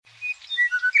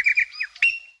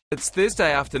It's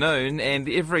Thursday afternoon, and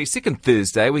every second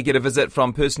Thursday we get a visit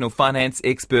from personal finance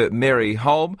expert Mary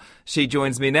Holm. She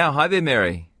joins me now. Hi there,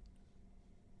 Mary.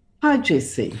 Hi,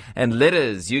 Jesse. And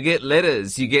letters. You get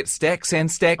stacks and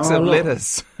stacks of Look.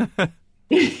 letters.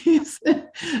 Yes.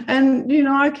 And, you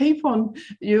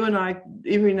and I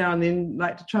every now and then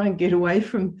like to try and get away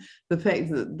from the fact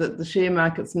that the share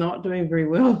market's not doing very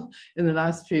well in the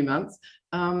last few months.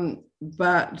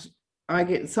 But I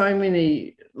get so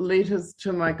many letters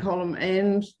to my column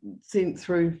and sent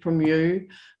through from you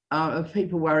of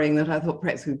people worrying that I thought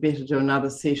perhaps we'd better do another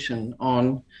session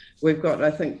on. We've got,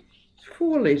 I think,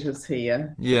 4 letters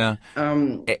here. Yeah.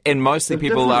 And mostly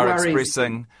people are worries.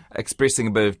 expressing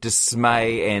a bit of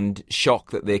dismay and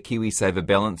shock that their KiwiSaver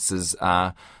balances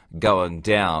are going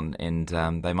down, and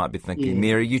they might be thinking, Yes.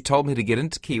 Mary, you told me to get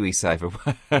into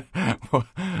KiwiSaver.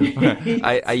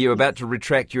 Are you about to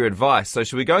retract your advice? So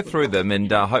should we go through them,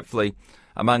 and hopefully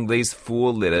among these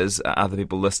 4 letters, other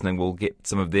people listening will get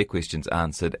some of their questions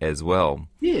answered as well.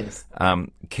 Yes.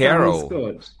 Carol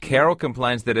Good. Carol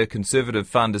complains that her conservative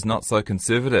fund is not so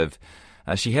conservative.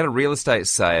 She had a real estate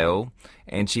sale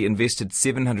and she invested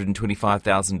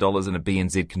 $725,000 in a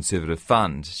BNZ conservative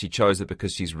fund. She chose it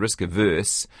because she's risk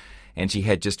averse and she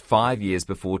had just 5 years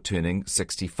before turning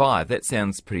 65. That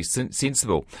sounds pretty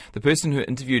sensible. The person who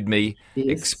interviewed me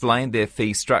explained their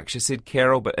fee structure, said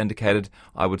Carol, but indicated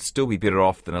I would still be better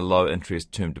off than a low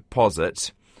interest term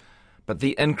deposit. But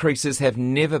the increases have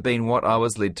never been what I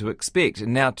was led to expect.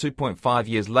 And now 2.5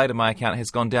 years later, my account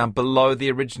has gone down below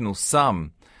the original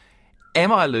sum.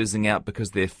 Am I losing out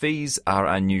because their fees are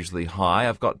unusually high?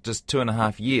 I've got just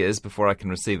 2.5 years before I can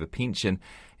receive a pension,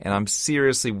 and I'm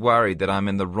seriously worried that I'm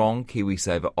in the wrong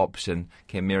KiwiSaver option.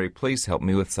 Can Mary please help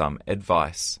me with some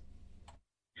advice?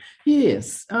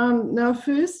 Yes. Now,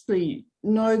 firstly,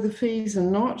 no, the fees are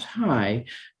not high.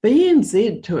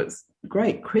 BNZ, to its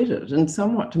great credit, and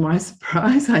somewhat to my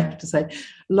surprise, I have to say,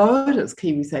 lowered its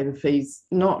KiwiSaver fees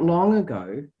not long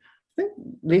ago. I think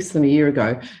less than a year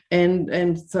ago,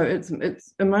 and so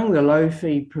it's among the low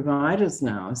fee providers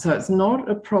now. So it's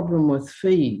not a problem with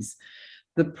fees.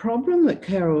 The problem that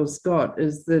Carol's got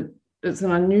is that it's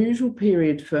an unusual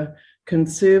period for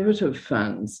conservative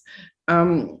funds.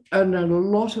 And a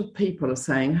lot of people are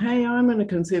saying, hey, I'm in a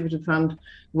conservative fund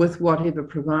with whatever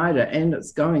provider, and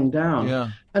it's going down. Yeah.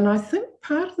 And I think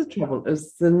part of the trouble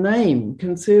is the name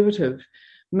conservative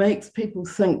makes people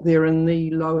think they're in the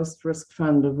lowest risk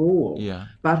fund of all. Yeah.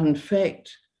 But in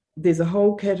fact, there's a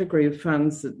whole category of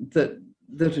funds that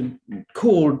are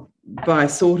called by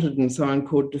Sorted and so on,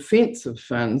 called defensive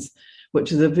funds,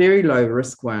 which are the very low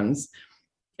risk ones.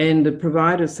 And the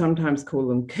providers sometimes call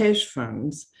them cash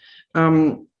funds.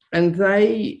 And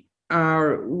they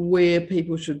are where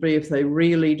people should be if they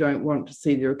really don't want to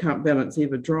see their account balance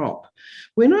ever drop.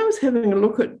 When I was having a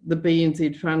look at the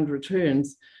BNZ fund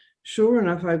returns, sure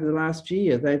enough, over the last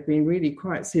year, they've been really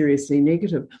quite seriously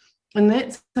negative. And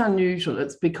that's unusual.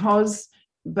 It's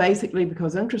basically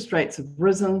because interest rates have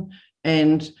risen,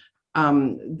 and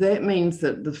that means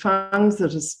that the funds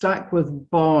that are stuck with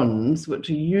bonds, which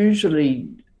are usually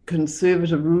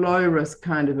conservative, low-risk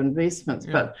kind of investments,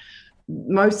 but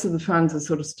most of the funds are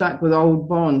sort of stuck with old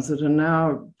bonds that are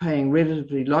now paying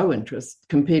relatively low interest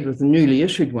compared with the newly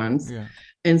issued ones. Yeah.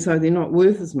 And so they're not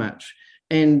worth as much.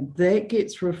 And that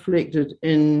gets reflected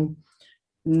in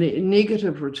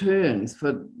negative returns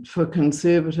for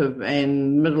conservative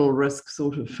and middle risk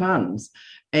sort of funds.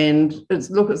 And it's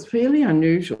fairly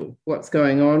unusual what's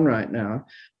going on right now.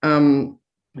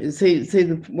 See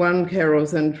the one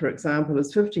Carol's in, for example,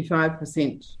 is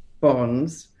 55%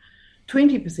 bonds,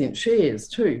 20% shares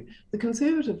too. The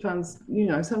conservative funds,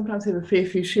 sometimes have a fair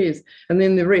few shares, and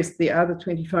then the other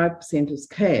 25% is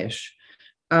cash.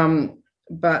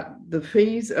 But the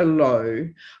fees are low.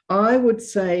 I would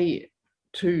say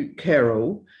to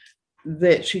Carol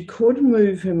that she could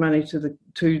move her money to the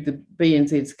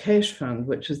BNZ's cash fund,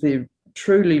 which is their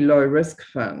truly low risk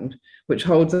fund, which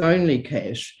holds only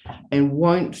cash and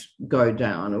won't go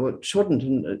down, or it shouldn't.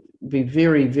 And it'd be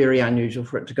very, very unusual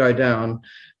for it to go down.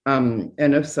 And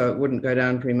if so, it wouldn't go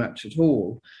down very much at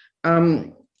all.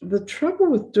 The trouble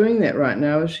with doing that right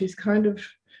now is she's kind of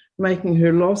making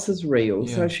her losses real.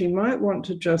 Yeah. So she might want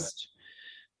to just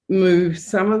move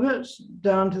some of it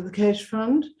down to the cash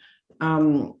fund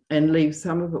and leave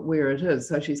some of it where it is.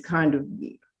 So she's kind of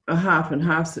a half and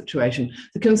half situation.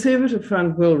 The conservative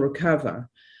fund will recover,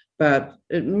 but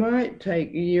it might take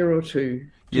a year or two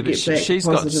to get back. She's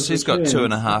got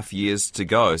 2.5 years to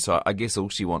go. So I guess all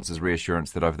she wants is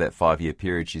reassurance that over that 5-year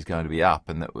period she's going to be up,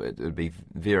 and that it would be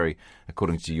very,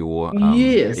 according to your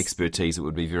expertise, it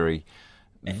would be very,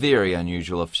 very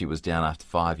unusual if she was down after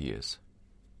 5 years.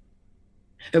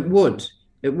 It would.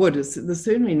 It would. There's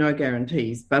certainly no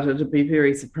guarantees, but it'd be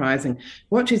very surprising.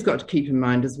 What she's got to keep in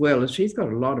mind as well is she's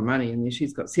got a lot of money in there.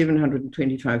 She's got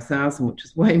 725,000, which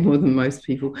is way more than most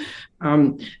people,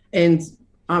 and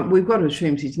we've got to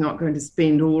assume she's not going to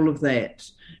spend all of that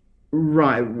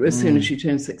right as soon as she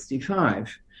turns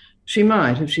 65. She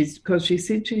might if she's because she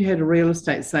said she had a real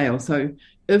estate sale. So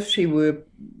if she were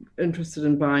interested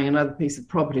in buying another piece of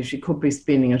property, she could be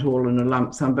spending it all in a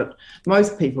lump sum. But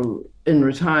most people in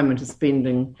retirement are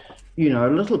spending, a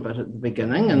little bit at the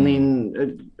beginning and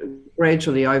then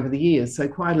gradually over the years. So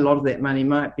quite a lot of that money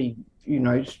might be, she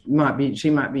might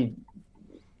be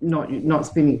not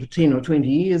spending for 10 or 20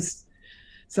 years.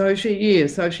 So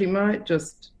she might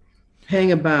just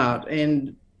hang about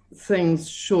and things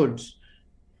should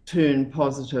turn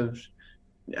positive.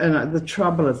 And the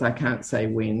trouble is I can't say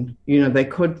when. They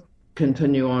could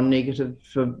continue on negative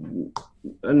for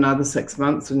another 6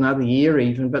 months, another year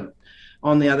even, but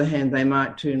on the other hand, they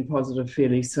might turn positive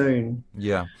fairly soon.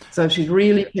 Yeah. So if she's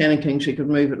really panicking, she could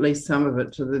move at least some of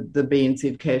it to the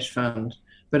BNZ cash fund.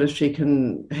 But if she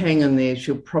can hang in there,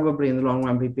 she'll probably in the long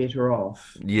run be better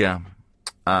off. Yeah.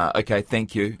 Okay,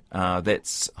 thank you.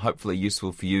 That's hopefully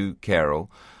useful for you,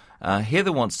 Carol.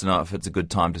 Heather wants to know if it's a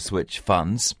good time to switch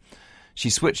funds. She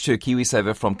switched her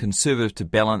KiwiSaver from conservative to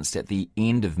balanced at the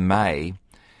end of May,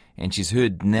 and she's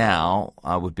heard now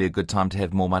would be a good time to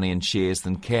have more money in shares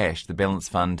than cash. The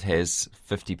balanced fund has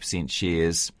 50%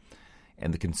 shares,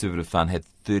 and the conservative fund had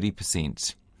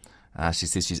 30%. She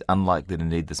says she's unlikely to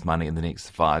need this money in the next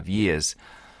 5 years.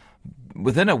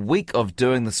 Within a week of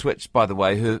doing the switch, by the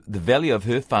way, the value of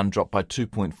her fund dropped by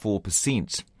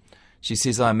 2.4%. She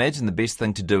says, I imagine the best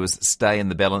thing to do is stay in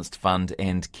the balanced fund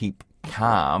and keep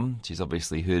calm. She's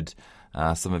obviously heard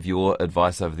some of your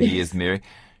advice over the years, Mary.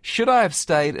 Should I have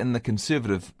stayed in the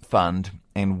conservative fund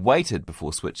and waited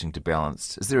before switching to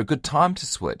balanced? Is there a good time to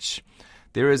switch?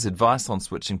 There is advice on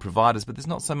switching providers, but there's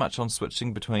not so much on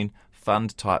switching between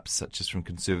fund types, such as from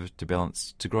conservative to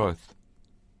balanced to growth.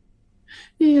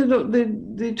 Yeah, look,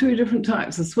 there are two different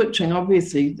types of switching,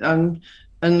 obviously. And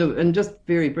just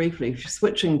very briefly, if you're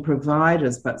switching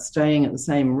providers but staying at the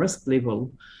same risk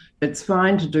level, it's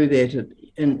fine to do that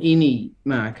in any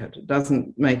market. It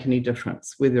doesn't make any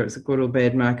difference whether it's a good or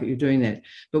bad market, you're doing that.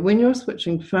 But when you're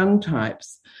switching fund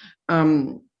types,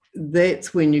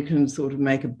 that's when you can sort of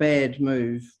make a bad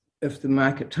move if the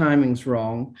market timing's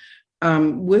wrong.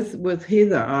 With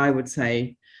Heather, I would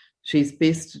say she's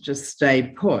best to just stay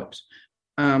put.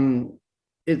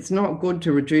 It's not good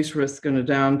to reduce risk in a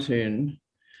downturn,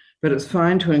 but it's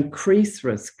fine to increase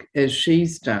risk as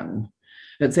she's done.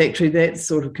 It's actually that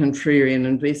sort of contrarian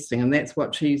investing, and that's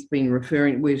what she's been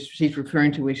referring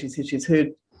to, where she said she's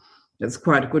heard it's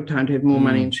quite a good time to have more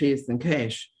money in shares than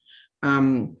cash.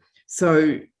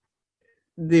 So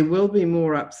there will be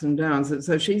more ups and downs.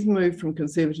 So she's moved from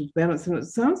conservative to balanced, and it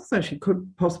sounds as though she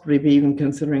could possibly be even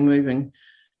considering moving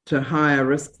to higher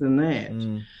risk than that.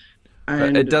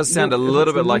 But it does sound a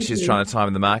little bit like she's trying to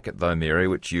time the market, though, Mary,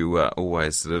 which you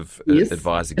always sort of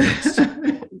advise against.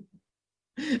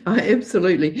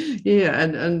 Absolutely, yeah,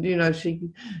 and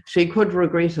she could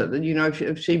regret it.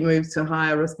 If she moves to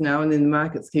higher risk now and then the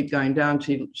markets keep going down,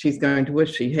 she's going to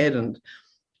wish she hadn't.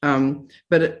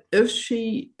 But if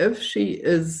she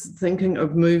is thinking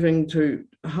of moving to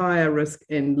higher risk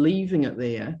and leaving it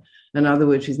there, in other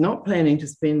words, she's not planning to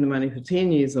spend the money for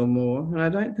 10 years or more, and I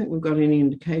don't think we've got any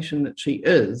indication that she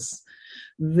is,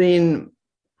 then,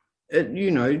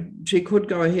 she could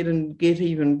go ahead and get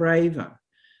even braver.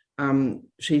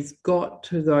 She's got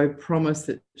to, though, promise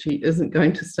that she isn't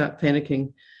going to start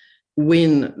panicking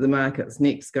when the markets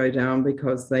next go down,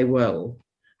 because they will.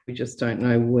 We just don't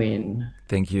know when.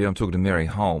 Thank you. I'm talking to Mary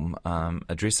Holm,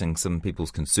 addressing some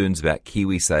people's concerns about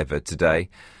KiwiSaver today.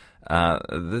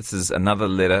 This is another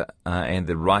letter, and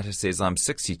the writer says, I'm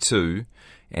 62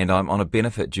 and I'm on a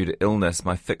benefit due to illness.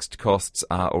 My fixed costs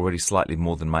are already slightly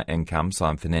more than my income, so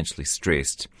I'm financially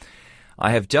stressed.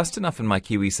 I have just enough in my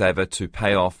KiwiSaver to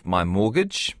pay off my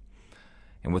mortgage,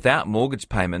 and without mortgage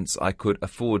payments, I could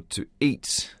afford to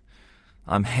eat.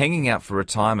 I'm hanging out for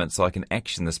retirement so I can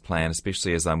action this plan,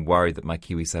 especially as I'm worried that my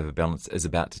KiwiSaver balance is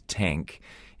about to tank.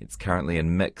 It's currently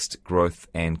in mixed, growth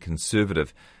and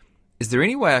conservative. Is there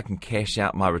any way I can cash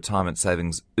out my retirement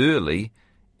savings early?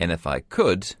 And if I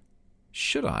could,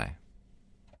 should I?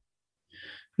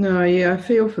 No, yeah, I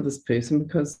feel for this person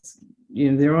because,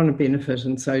 they're on a benefit,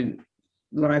 and so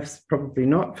life's probably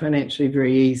not financially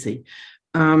very easy.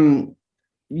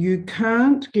 You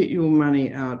can't get your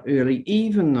money out early,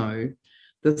 even though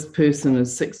this person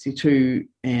is 62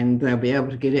 and they'll be able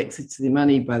to get access to their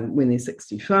money when they're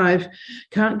 65,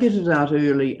 can't get it out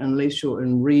early unless you're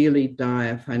in really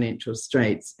dire financial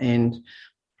straits. And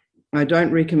I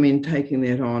don't recommend taking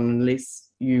that on unless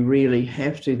you really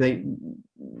have to.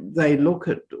 They look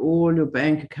at all your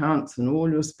bank accounts and all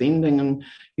your spending, and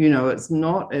it's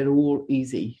not at all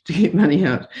easy to get money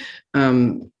out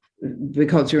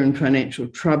because you're in financial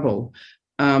trouble.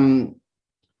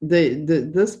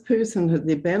 This person,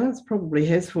 their balance probably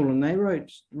has fallen. They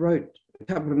wrote a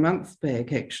couple of months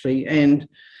back actually, and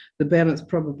the balance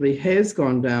probably has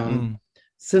gone down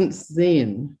since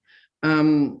then.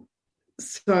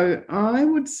 So I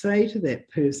would say to that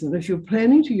person, if you're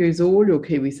planning to use all your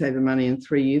KiwiSaver money in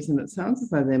 3 years, and it sounds as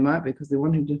though they might because they're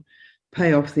wanting to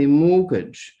pay off their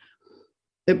mortgage,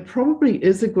 it probably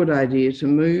is a good idea to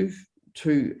move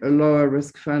to a lower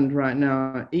risk fund right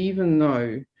now, even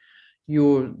though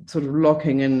you're sort of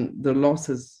locking in the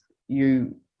losses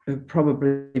you have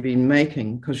probably been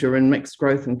making because you're in mixed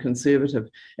growth and conservative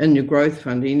in your growth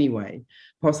fund anyway.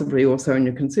 Possibly also in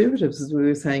your conservatives, as we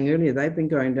were saying earlier, they've been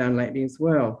going down lately as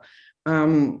well.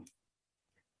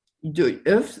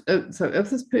 If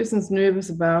this person's nervous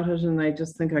about it and they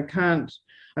just think, I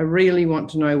really want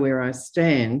to know where I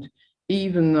stand,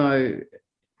 even though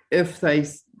if they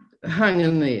hung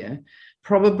in there,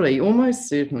 probably, almost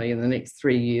certainly in the next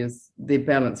 3 years, their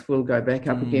balance will go back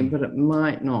up again, but it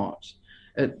might not.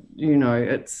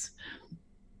 It's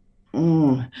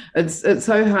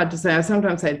so hard to say. I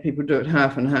sometimes say to people, do it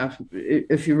half and half.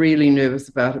 If you're really nervous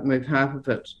about it, move half of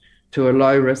it to a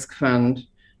low risk fund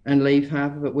and leave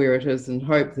half of it where it is and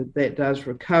hope that does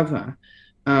recover.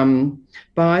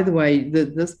 By the way,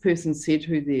 this person said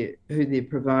who their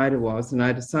provider was, and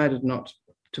I decided not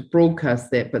to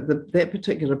broadcast that, but that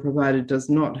particular provider does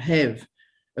not have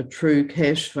a true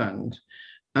cash fund.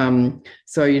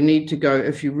 So you need to go,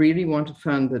 if you really want a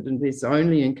fund that invests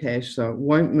only in cash, so it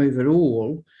won't move at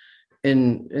all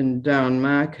in down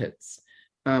markets,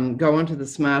 go onto the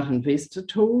Smart Investor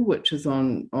tool, which is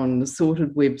on the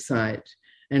Sorted website,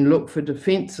 and look for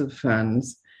defensive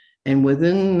funds. And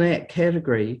within that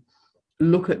category,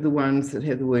 look at the ones that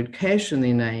have the word cash in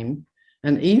their name.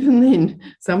 And even then,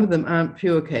 some of them aren't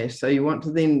pure cash. So you want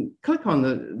to then click on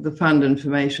the fund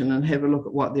information and have a look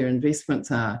at what their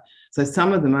investments are. So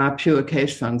some of them are pure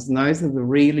cash funds, and those are the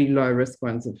really low risk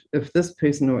ones if this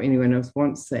person or anyone else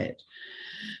wants that.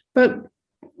 But,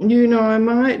 I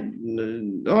might,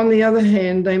 on the other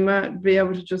hand, they might be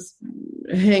able to just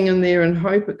hang in there and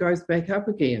hope it goes back up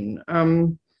again.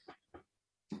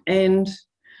 And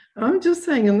I'm just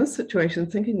saying, in this situation,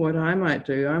 thinking what I might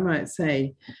do, I might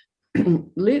say,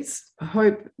 let's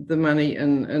hope the money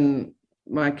in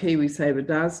my KiwiSaver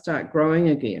does start growing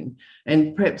again,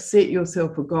 and perhaps set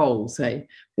yourself a goal. Say,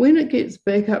 when it gets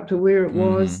back up to where it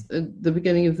was at the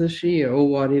beginning of this year or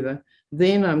whatever,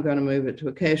 then I'm going to move it to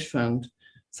a cash fund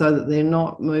so that they're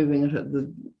not moving it at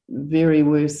the very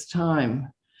worst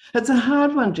time. It's a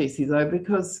hard one, Jessie, though,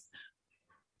 because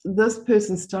this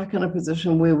person's stuck in a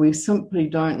position where we simply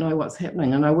don't know what's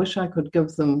happening, and I wish I could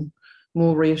give them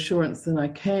more reassurance than I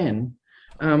can.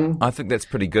 I think that's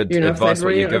pretty good advice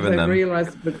what you've given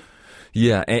them.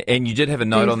 Yeah, and you did have a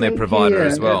note on their provider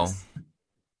as well.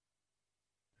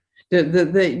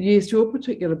 Yes, your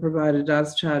particular provider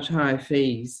does charge high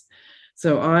fees.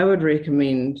 So I would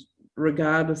recommend,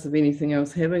 regardless of anything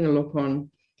else, having a look on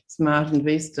Smart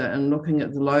Investor and looking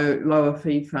at the lower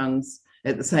fee funds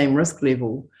at the same risk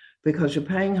level, because you're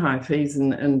paying high fees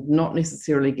and not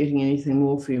necessarily getting anything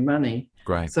more for your money.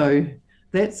 Great. So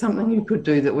that's something you could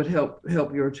do that would help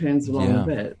your returns along a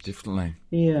bit. Definitely.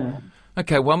 Yeah.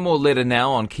 Okay, one more letter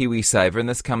now on KiwiSaver, and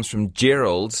this comes from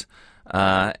Gerald.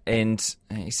 And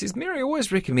he says, Mary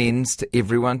always recommends to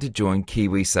everyone to join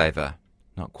KiwiSaver.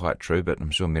 Not quite true, but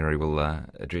I'm sure Mary will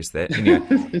address that.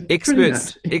 Anyway,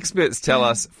 experts tell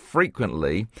us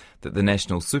frequently that the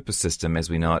national super system, as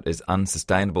we know it, is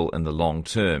unsustainable in the long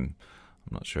term.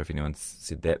 I'm not sure if anyone's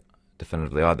said that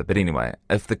definitively either. But anyway,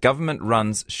 if the government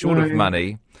runs short of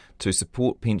money to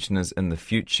support pensioners in the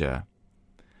future,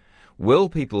 will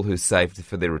people who saved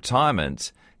for their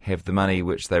retirement have the money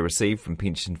which they receive from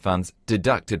pension funds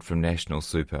deducted from national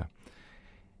super?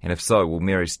 And if so, will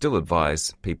Mary still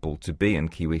advise people to be in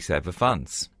KiwiSaver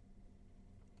funds?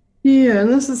 Yeah,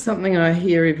 and this is something I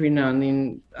hear every now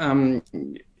and then.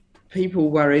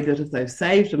 People worry that if they've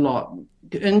saved a lot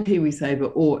in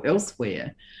KiwiSaver or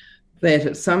elsewhere, that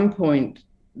at some point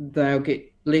they'll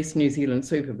get less New Zealand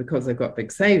super because they've got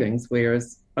big savings,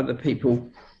 whereas other people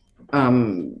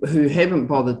who haven't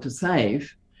bothered to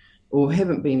save or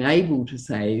haven't been able to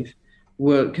save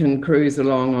can cruise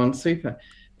along on super.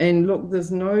 And look,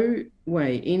 there's no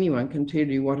way anyone can tell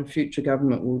you what a future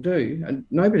government will do, and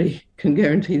nobody can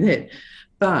guarantee that.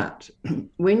 But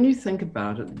when you think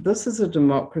about it, this is a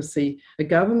democracy. A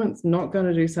government's not going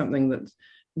to do something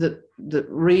that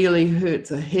really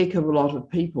hurts a heck of a lot of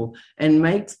people and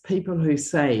makes people who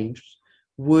saved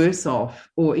worse off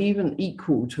or even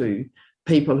equal to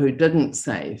people who didn't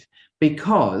save.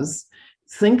 Because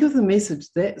think of the message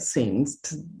that sends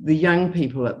to the young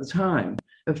people at the time.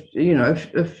 If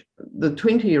the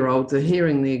 20-year-olds are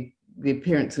hearing their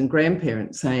parents and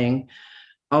grandparents saying,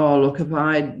 oh, look, if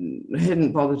I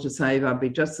hadn't bothered to save, I'd be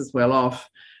just as well off,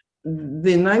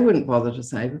 then they wouldn't bother to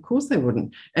save. Of course they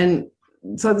wouldn't. And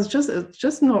so it's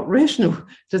just not rational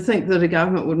to think that a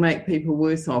government would make people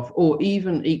worse off or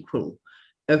even equal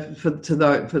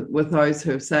with those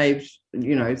who have saved,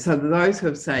 so those who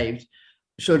have saved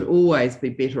should always be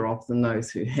better off than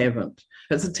those who haven't.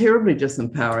 It's a terribly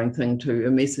disempowering thing a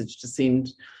message to send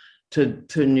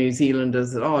to New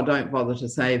Zealanders that, oh, don't bother to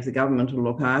save, the government will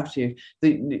look after you.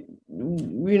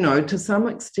 To some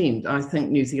extent, I think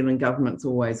New Zealand governments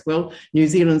always will. New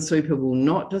Zealand super will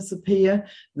not disappear.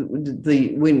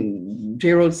 When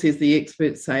Gerald says the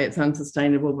experts say it's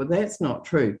unsustainable, but that's not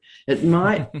true. It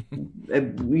might,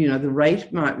 the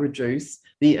rate might reduce,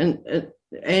 the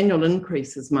annual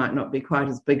increases might not be quite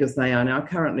as big as they are now.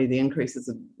 Currently, the increases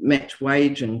are match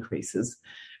wage increases,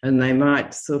 and they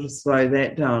might sort of slow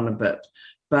that down a bit.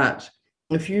 But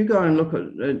if you go and look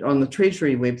at on the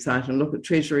Treasury website and look at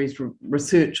Treasury's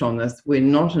research on this, we're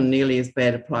not in nearly as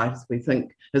bad a plight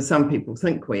as some people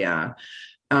think we are.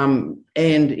 And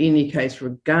in any case,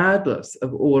 regardless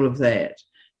of all of that,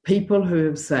 people who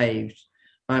have saved,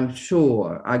 I'm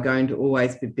sure, are going to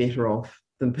always be better off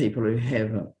than people who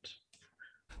haven't.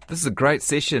 This is a great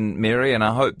session, Mary, and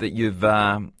I hope that you've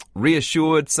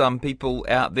reassured some people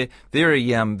out there.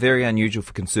 Very unusual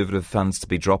for Conservative funds to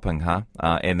be dropping, huh?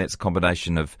 And that's a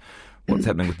combination of what's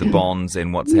happening with the bonds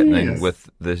and what's happening with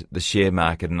the share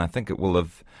market. And I think it will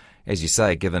have, as you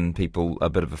say, given people a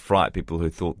bit of a fright, people who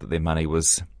thought that their money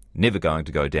was never going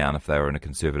to go down if they were in a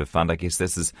Conservative fund. I guess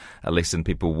this is a lesson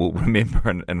people will remember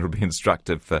and will be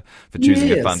instructive for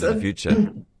choosing a fund in the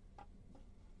future.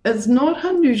 It's not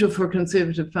unusual for a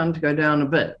Conservative fund to go down a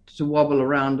bit, to wobble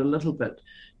around a little bit.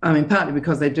 I mean, partly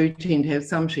because they do tend to have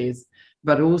some shares,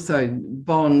 but also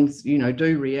bonds,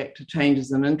 do react to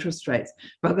changes in interest rates.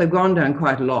 But they've gone down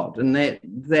quite a lot, and that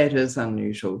is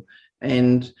unusual.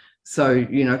 And so,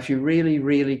 if you really,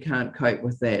 really can't cope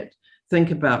with that, think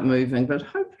about moving, but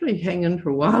hopefully hang in for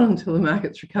a while until the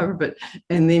markets recover a bit,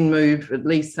 and then move at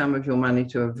least some of your money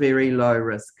to a very low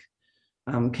risk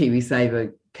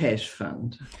KiwiSaver cash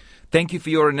fund. Thank you for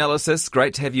your analysis.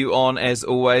 Great to have you on as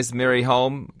always, Mary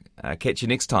Holm. Catch you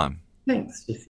next time. Thanks, Jesse.